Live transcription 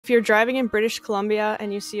If you're driving in British Columbia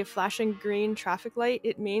and you see a flashing green traffic light,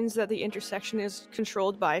 it means that the intersection is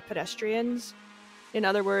controlled by pedestrians. In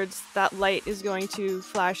other words, that light is going to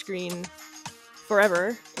flash green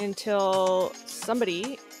forever until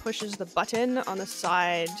somebody pushes the button on the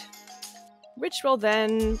side, which will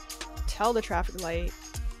then tell the traffic light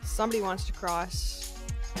somebody wants to cross,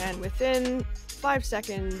 and within 5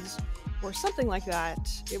 seconds or something like that,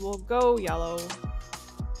 it will go yellow,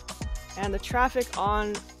 and the traffic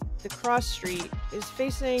on the cross street is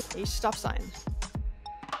facing a stop sign.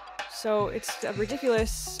 So it's a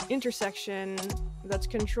ridiculous intersection that's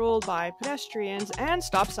controlled by pedestrians and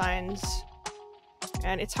stop signs,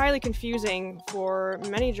 and it's highly confusing for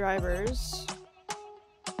many drivers,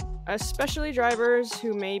 especially drivers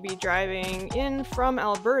who may be driving in from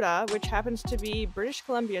Alberta, which happens to be British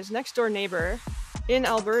Columbia's next door neighbor. In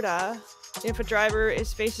Alberta, if a driver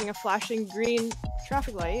is facing a flashing green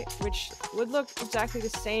traffic light, which would look exactly the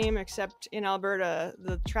same except in Alberta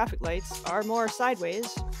the traffic lights are more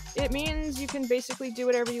sideways, it means you can basically do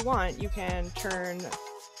whatever you want. You can turn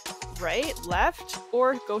right, left,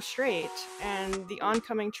 or go straight, and the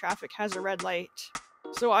oncoming traffic has a red light.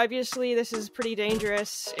 So obviously this is pretty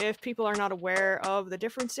dangerous if people are not aware of the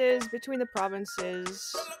differences between the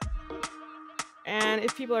provinces, and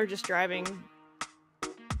if people are just driving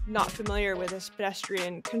not familiar with this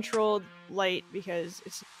pedestrian-controlled light, because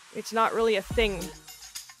it's not really a thing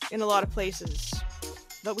in a lot of places.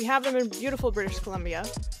 But we have them in beautiful British Columbia.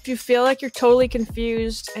 If you feel like you're totally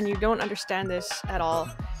confused and you don't understand this at all,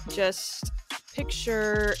 just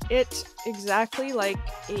picture it exactly like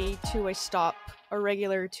a two-way stop, a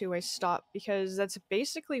regular two-way stop, because that's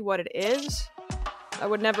basically what it is. I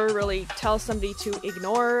would never really tell somebody to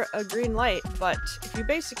ignore a green light, but if you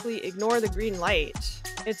basically ignore the green light,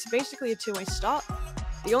 it's basically a two-way stop.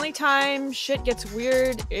 The only time shit gets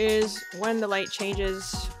weird is when the light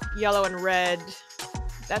changes yellow and red.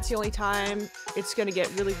 That's the only time it's gonna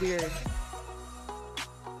get really weird.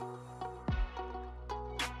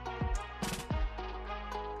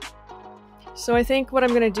 So I think what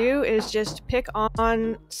I'm gonna do is just pick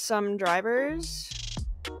on some drivers.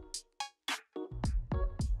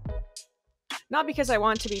 Not because I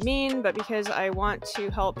want to be mean, but because I want to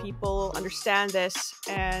help people understand this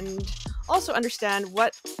and also understand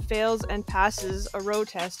what fails and passes a road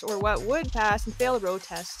test, or what would pass and fail a road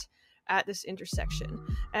test at this intersection.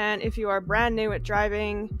 And if you are brand new at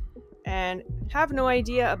driving and have no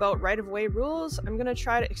idea about right-of-way rules, I'm going to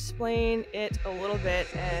try to explain it a little bit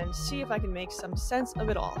and see if I can make some sense of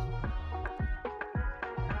it all.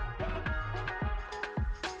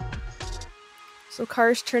 So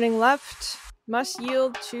cars turning left must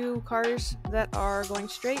yield to cars that are going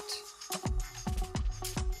straight.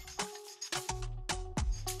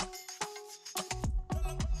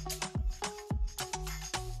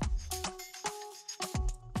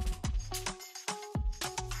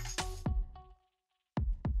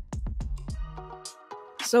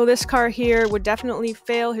 So this car here would definitely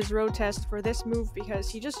fail his road test for this move because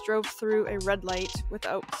he just drove through a red light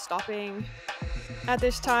without stopping. At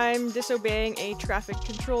this time, disobeying a traffic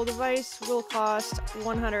control device will cost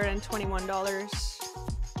 $121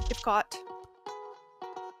 if caught.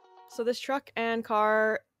 So this truck and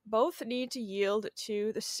car both need to yield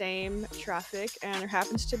to the same traffic, and there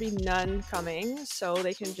happens to be none coming, so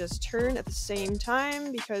they can just turn at the same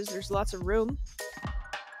time because there's lots of room.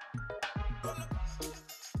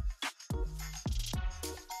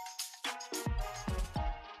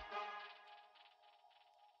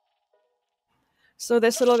 So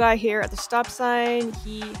this little guy here at the stop sign,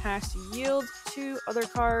 he has to yield to other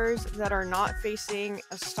cars that are not facing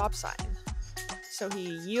a stop sign. So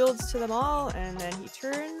he yields to them all, and then he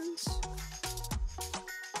turns.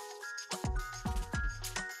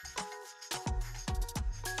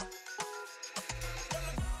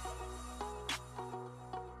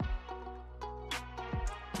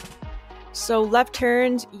 So left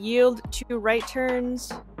turns yield to right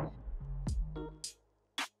turns.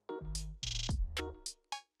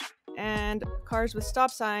 And cars with stop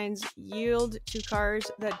signs yield to cars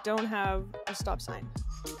that don't have a stop sign.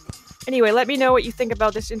 Anyway, let me know what you think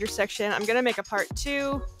about this intersection. I'm gonna make a part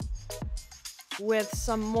 2 with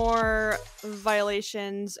some more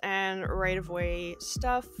violations and right-of-way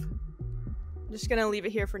stuff. I'm just gonna leave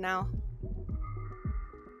it here for now.